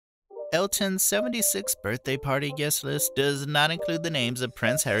Elton's 76th birthday party guest list does not include the names of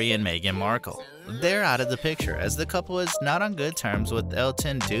Prince Harry and Meghan Markle. They're out of the picture as the couple is not on good terms with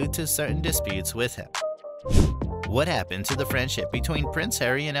Elton due to certain disputes with him. What happened to the friendship between Prince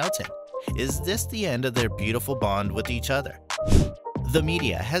Harry and Elton? Is this the end of their beautiful bond with each other? The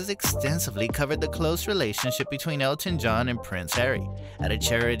media has extensively covered the close relationship between Elton John and Prince Harry at a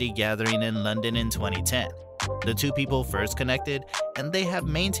charity gathering in London in 2010. The two people first connected, and they have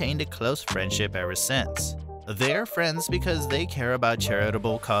maintained a close friendship ever since. They are friends because they care about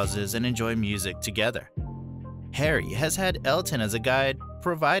charitable causes and enjoy music together. Harry has had Elton as a guide,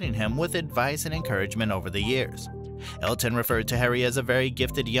 providing him with advice and encouragement over the years. Elton referred to Harry as a very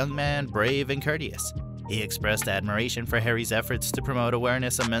gifted young man, brave and courteous. He expressed admiration for Harry's efforts to promote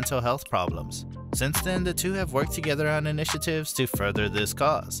awareness of mental health problems. Since then, the two have worked together on initiatives to further this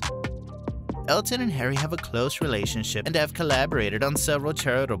cause. Elton and Harry have a close relationship and have collaborated on several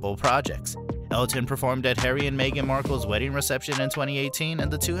charitable projects. Elton performed at Harry and Meghan Markle's wedding reception in 2018,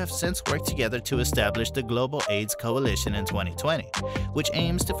 and the two have since worked together to establish the Global AIDS Coalition in 2020, which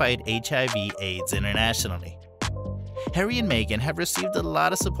aims to fight HIV/AIDS internationally. Harry and Meghan have received a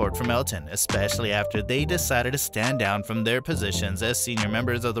lot of support from Elton, especially after they decided to stand down from their positions as senior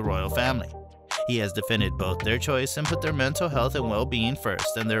members of the royal family. He has defended both their choice and put their mental health and well-being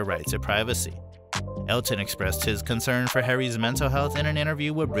first and their right to privacy. Elton expressed his concern for Harry's mental health in an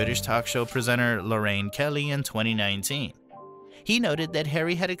interview with British talk show presenter Lorraine Kelly in 2019. He noted that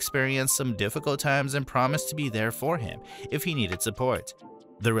Harry had experienced some difficult times and promised to be there for him if he needed support.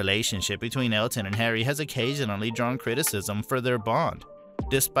 The relationship between Elton and Harry has occasionally drawn criticism for their bond.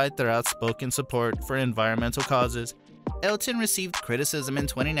 Despite their outspoken support for environmental causes, Elton received criticism in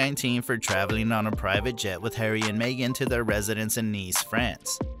 2019 for traveling on a private jet with Harry and Meghan to their residence in Nice,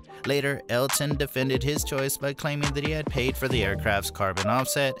 France. Later, Elton defended his choice by claiming that he had paid for the aircraft's carbon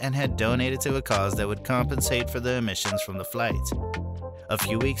offset and had donated to a cause that would compensate for the emissions from the flight. A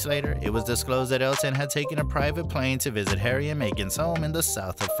few weeks later, it was disclosed that Elton had taken a private plane to visit Harry and Meghan's home in the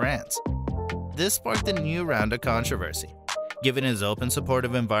south of France. This sparked a new round of controversy. Given his open support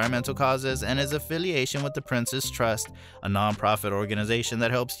of environmental causes and his affiliation with the Prince's Trust, a non-profit organization that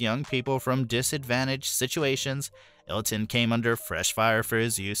helps young people from disadvantaged situations, Elton came under fresh fire for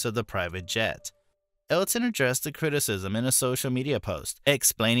his use of the private jet. Elton addressed the criticism in a social media post,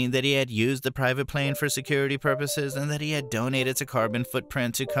 explaining that he had used the private plane for security purposes and that he had donated to Carbon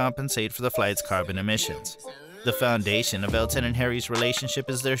Footprint to compensate for the flight's carbon emissions. The foundation of Elton and Harry's relationship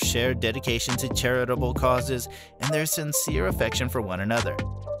is their shared dedication to charitable causes and their sincere affection for one another.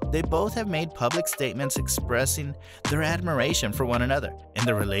 They both have made public statements expressing their admiration for one another, and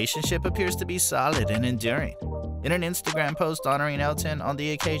the relationship appears to be solid and enduring. In an Instagram post honoring Elton on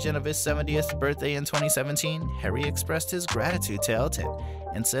the occasion of his 70th birthday in 2017, Harry expressed his gratitude to Elton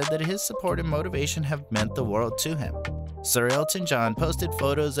and said that his support and motivation have meant the world to him. Sir Elton John posted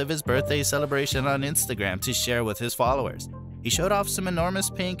photos of his birthday celebration on Instagram to share with his followers. He showed off some enormous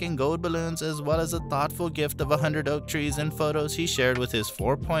pink and gold balloons as well as a thoughtful gift of 100 oak trees and photos he shared with his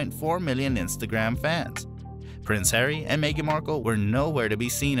 4.4 million Instagram fans. Prince Harry and Meghan Markle were nowhere to be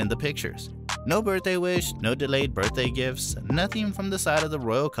seen in the pictures. No birthday wish, no delayed birthday gifts, nothing from the side of the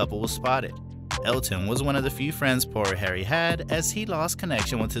royal couple was spotted. Elton was one of the few friends poor Harry had, as he lost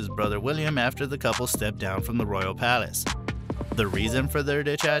connection with his brother William after the couple stepped down from the royal palace. The reason for their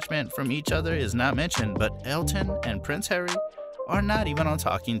detachment from each other is not mentioned, but Elton and Prince Harry are not even on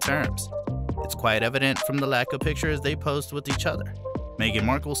talking terms. It's quite evident from the lack of pictures they post with each other. Meghan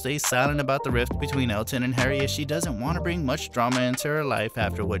Markle stays silent about the rift between Elton and Harry as she doesn't want to bring much drama into her life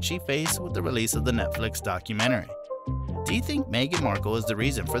after what she faced with the release of the Netflix documentary. Do you think Meghan Markle is the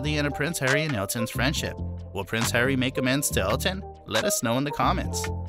reason for the end of Prince Harry and Elton's friendship? Will Prince Harry make amends to Elton? Let us know in the comments.